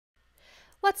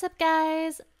What's up,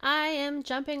 guys? I am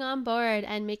jumping on board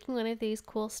and making one of these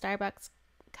cool Starbucks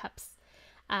cups.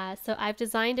 So I've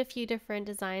designed a few different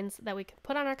designs that we can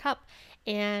put on our cup,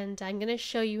 and I'm going to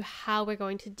show you how we're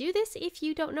going to do this if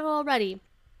you don't know already.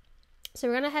 So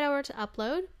we're going to head over to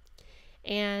upload,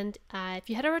 and if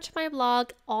you head over to my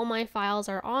blog, all my files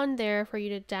are on there for you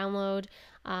to download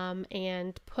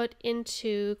and put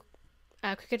into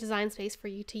a Cricut design space for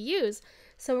you to use.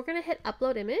 So we're going to hit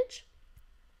upload image.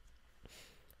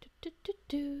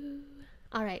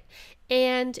 All right,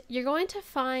 and you're going to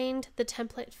find the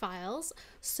template files.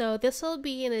 So this will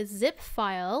be in a zip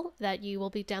file that you will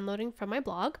be downloading from my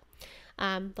blog.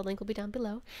 The link will be down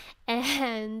below.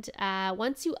 And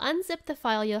once you unzip the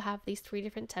file, you'll have these 3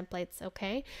 different templates,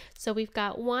 okay? So we've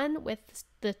got one with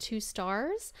the 2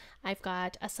 stars. I've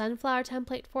got a sunflower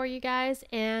template for you guys,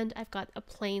 and I've got a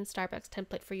plain Starbucks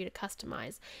template for you to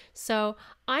customize. So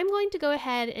I'm going to go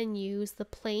ahead and use the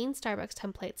plain Starbucks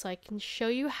template so I can show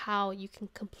you how you can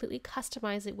completely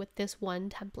customize it with this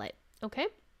one template, okay?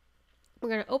 We're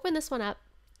going to open this one up.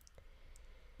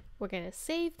 We're going to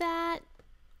save that.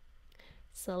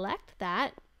 Select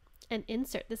that and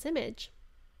insert this image.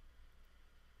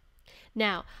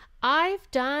 Now,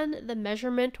 I've done the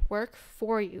measurement work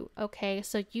for you, okay?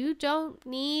 So you don't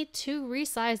need to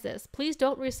resize this. Please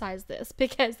don't resize this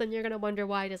because then you're going to wonder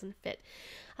why it doesn't fit.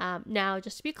 Now,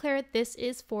 just to be clear, this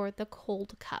is for the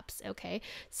cold cups, okay?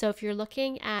 So if you're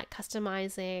looking at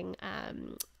customizing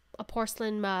a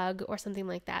porcelain mug or something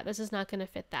like that, this is not going to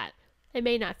fit that. It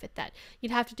may not fit that.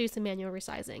 You'd have to do some manual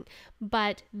resizing.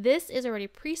 But this is already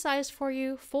pre-sized for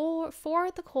you for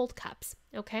the cold cups,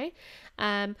 okay?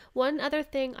 One other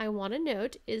thing I want to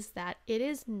note is that it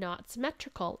is not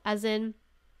symmetrical, as in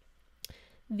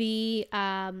the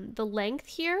length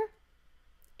here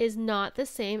is not the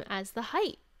same as the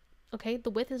height. Okay, the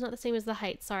width is not the same as the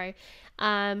height, sorry.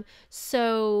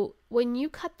 So when you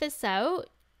cut this out,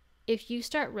 if you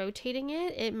start rotating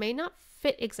it, it may not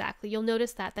fit exactly. You'll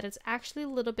notice that it's actually a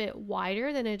little bit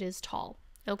wider than it is tall,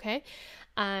 okay?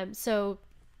 So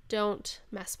don't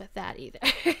mess with that either.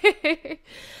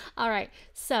 All right,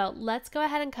 so let's go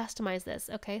ahead and customize this,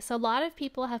 okay? So a lot of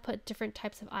people have put different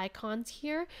types of icons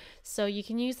here, so you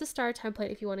can use the star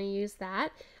template if you want to use that,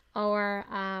 or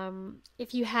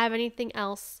if you have anything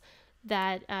else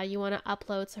that you want to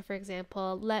upload. So for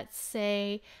example, let's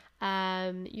say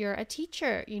you're a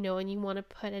teacher, you know, and you want to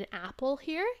put an apple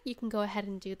here, you can go ahead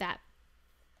and do that.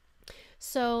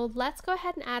 So let's go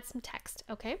ahead and add some text,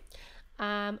 okay?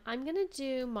 I'm gonna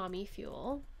do mommy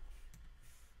fuel.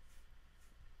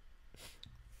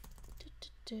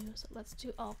 So let's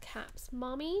do all caps,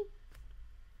 mommy.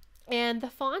 And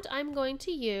the font I'm going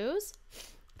to use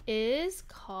is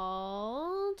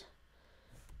called,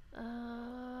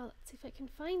 let's see if I can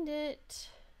find it.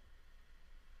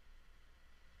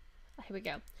 Here we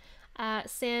go.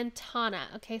 Santana.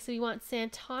 Okay, so you want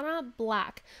Santana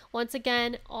black. Once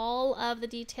again, all of the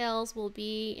details will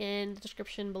be in the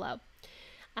description below.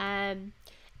 And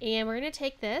we're going to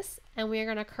take this and we're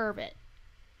going to curve it.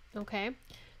 Okay,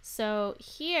 so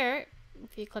here,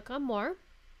 if you click on more,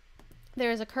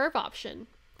 there's a curve option.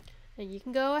 And you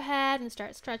can go ahead and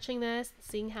start stretching this and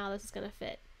seeing how this is going to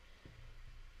fit.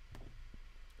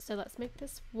 So let's make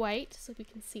this white so we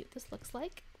can see what this looks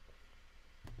like.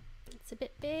 It's a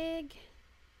bit big.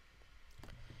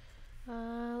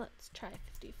 Let's try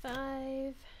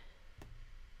 55.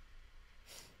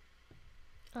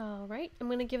 All right, I'm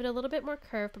going to give it a little bit more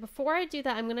curve, but before I do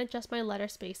that, I'm going to adjust my letter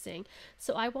spacing.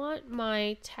 So I want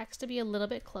my text to be a little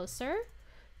bit closer.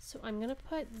 So I'm going to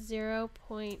put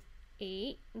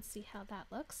 0.8 and see how that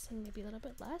looks, and maybe a little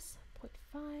bit less,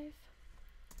 0.5.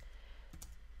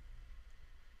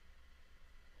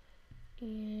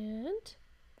 And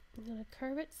I'm going to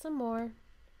curve it some more.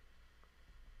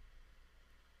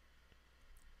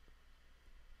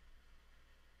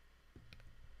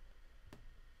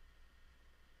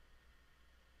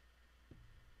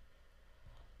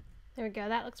 There we go,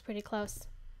 that looks pretty close.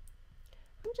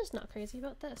 I'm just not crazy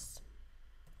about this.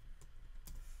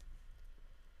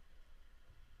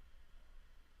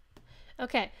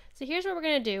 Okay, so here's what we're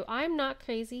going to do. I'm not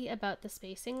crazy about the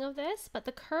spacing of this, but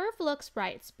the curve looks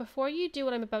right. So before you do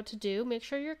what I'm about to do, make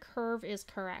sure your curve is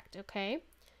correct, okay?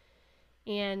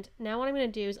 And now what I'm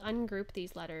going to do is ungroup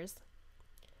these letters.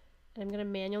 And I'm going to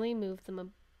manually move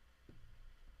them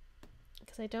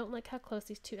because I don't like how close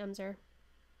these 2 M's are.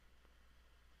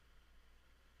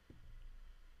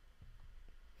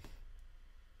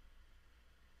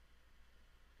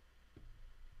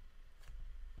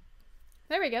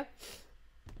 There we go.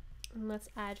 And let's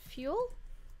add fuel.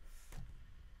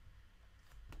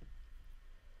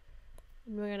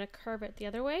 And we're going to curve it the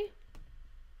other way.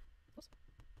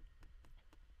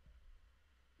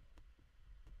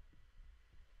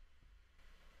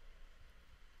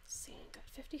 see, got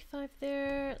 55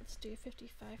 there. Let's do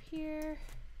 55 here.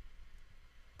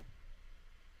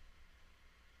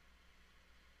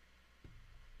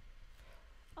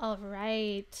 All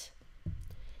right.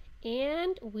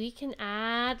 And we can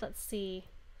add, let's see,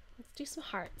 let's do some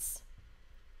hearts.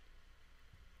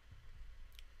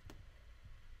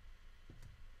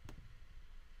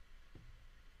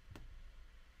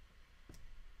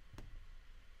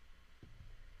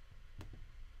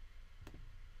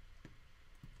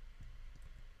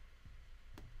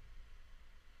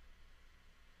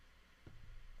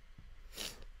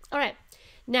 All right,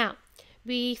 now,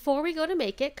 before we go to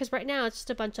make it, because right now it's just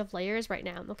a bunch of layers right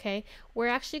now, okay, we're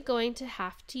actually going to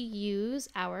have to use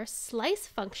our slice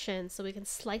function so we can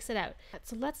slice it out.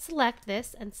 So let's select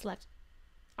this and select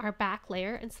our back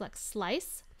layer and select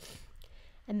slice,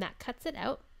 and that cuts it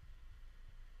out.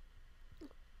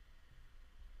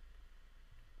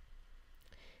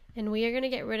 And we are going to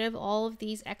get rid of all of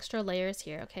these extra layers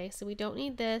here, okay? So we don't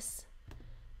need this,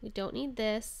 we don't need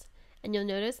this. And you'll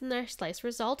notice in our slice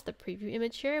result, the preview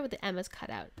image here with the M is cut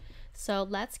out. So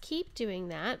let's keep doing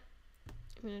that.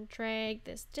 I'm going to drag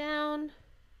this down.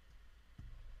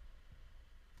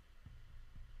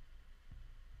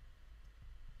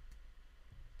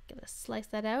 Gonna slice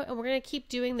that out, and we're going to keep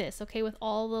doing this, okay, with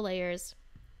all the layers.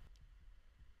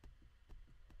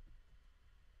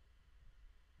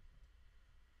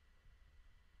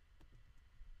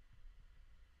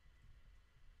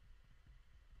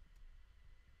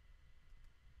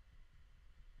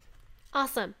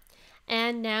 Awesome.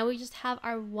 And now we just have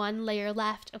our one layer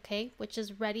left, okay, which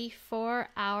is ready for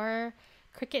our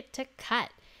Cricut to cut.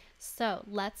 So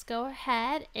let's go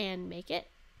ahead and make it.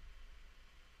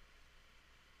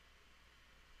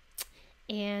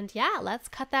 And yeah, let's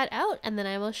cut that out, and then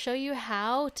I will show you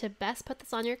how to best put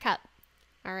this on your cup.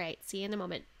 All right, see you in a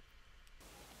moment.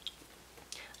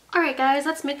 All right, guys,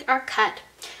 let's make our cut.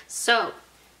 So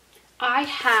I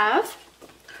have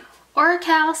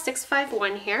Oracal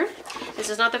 651 here. This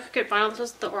is not the Cricut vinyl, this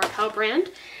is the Oracal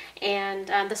brand. And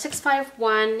the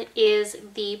 651 is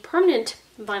the permanent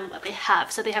vinyl that they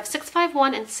have. So they have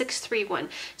 651 and 631.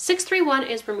 631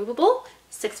 is removable,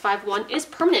 651 is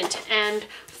permanent. And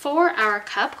for our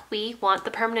cup, we want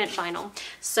the permanent vinyl.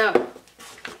 So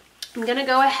I'm gonna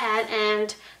go ahead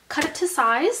and cut it to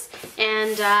size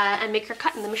and make your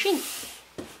cut in the machine.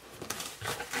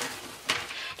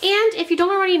 And if you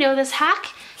don't already know this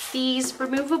hack, these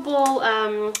removable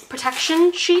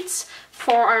protection sheets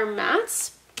for our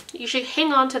mats, you should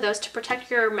hang on to those to protect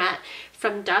your mat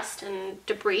from dust and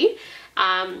debris.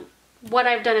 What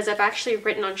I've done is I've actually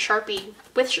written on Sharpie,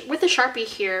 with the Sharpie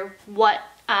here, what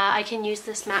I can use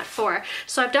this mat for.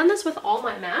 So I've done this with all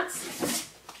my mats.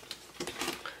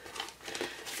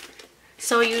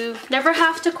 So you never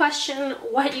have to question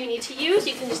what you need to use.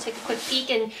 You can just take a quick peek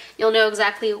and you'll know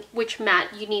exactly which mat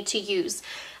you need to use.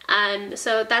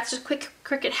 So that's just a quick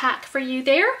Cricut hack for you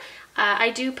there.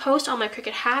 I do post all my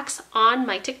Cricut hacks on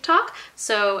my TikTok,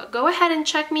 so go ahead and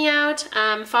check me out,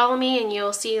 follow me, and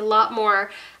you'll see a lot more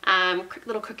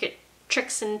little Cricut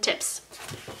tricks and tips.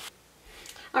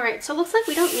 Alright, so it looks like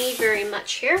we don't need very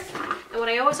much here, and what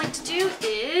I always like to do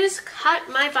is cut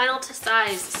my vinyl to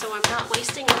size so I'm not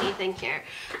wasting anything here.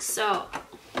 So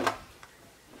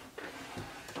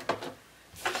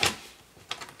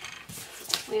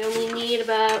we only need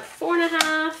about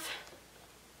 4.5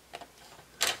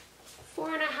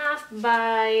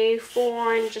 by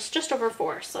 4 and just over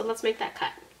 4. So let's make that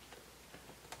cut.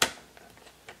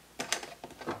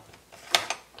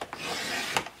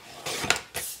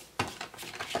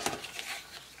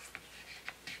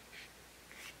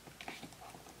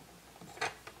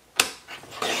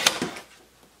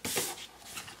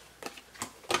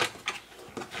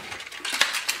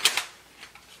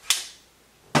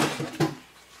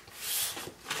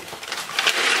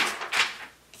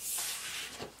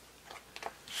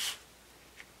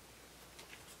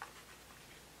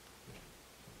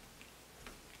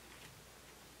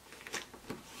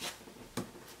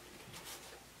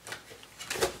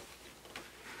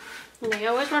 And I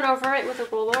always run over it with a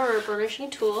roller or a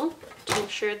burnishing tool to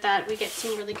ensure that we get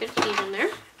some really good heat in there.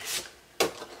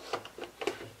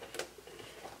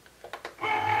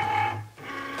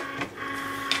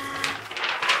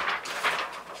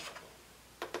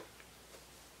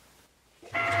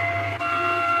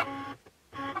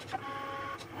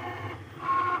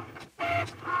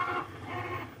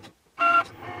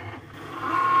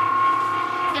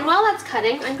 And while that's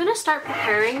cutting, I'm going to start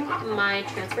preparing my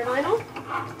transfer vinyl.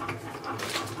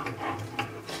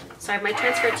 Sorry, my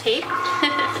transfer tape.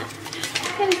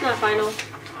 That is not vinyl.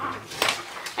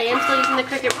 I am still using the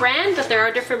Cricut brand, but there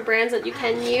are different brands that you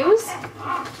can use.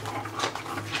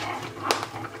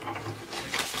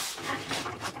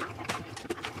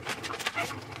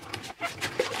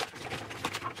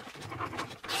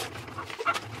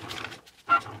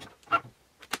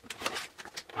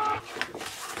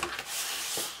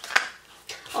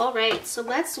 right, so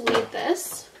let's weed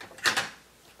this.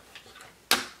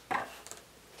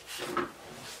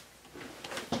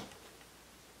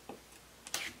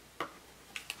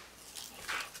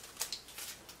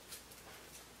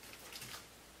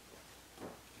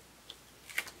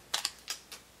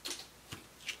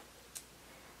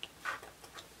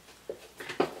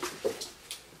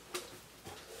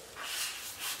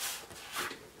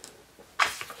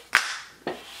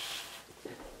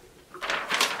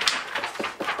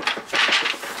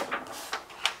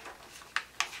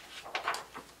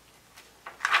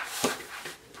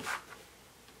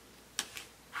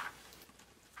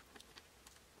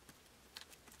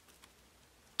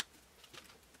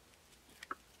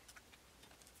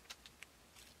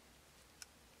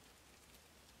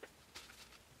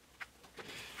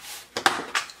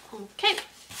 Okay,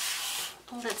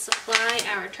 let's apply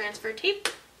our transfer tape.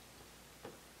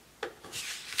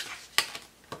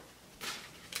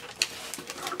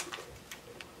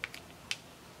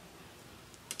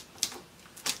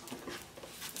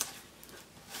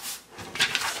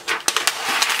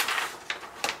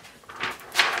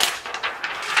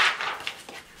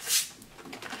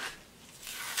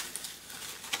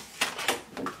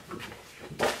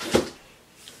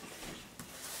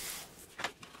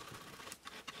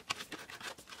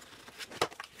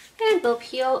 And we'll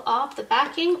peel off the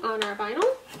backing on our vinyl.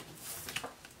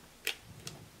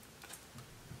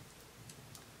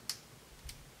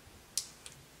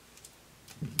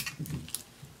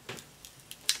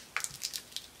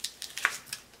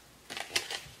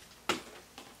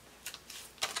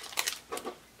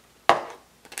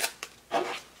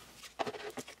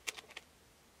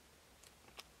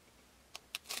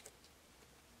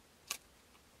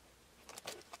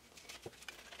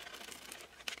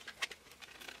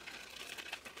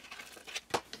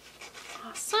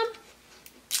 Awesome.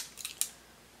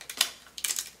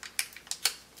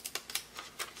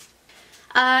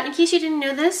 In case you didn't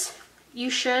know this, you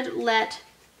should let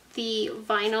the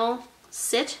vinyl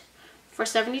sit for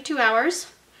 72 hours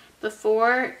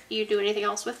before you do anything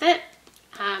else with it.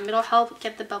 It'll help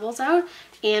get the bubbles out,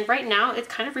 and right now it's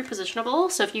kind of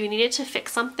repositionable, so if you needed to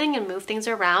fix something and move things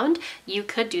around, you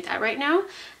could do that right now.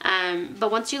 But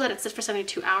once you let it sit for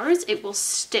 72 hours, it will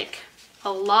stick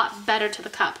a lot better to the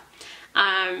cup.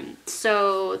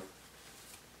 So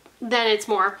then it's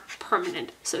more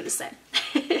permanent, so to say.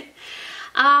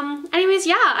 Anyways,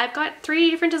 yeah, I've got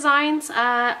 3 different designs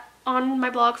on my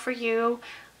blog for you.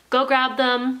 Go grab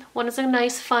them. One is a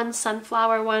nice, fun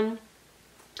sunflower one.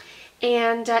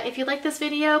 And if you like this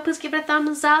video, please give it a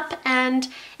thumbs up. And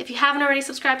if you haven't already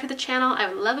subscribed to the channel, I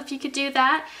would love if you could do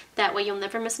that. That way you'll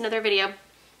never miss another video.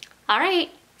 All right,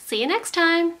 see you next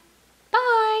time.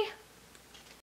 Bye.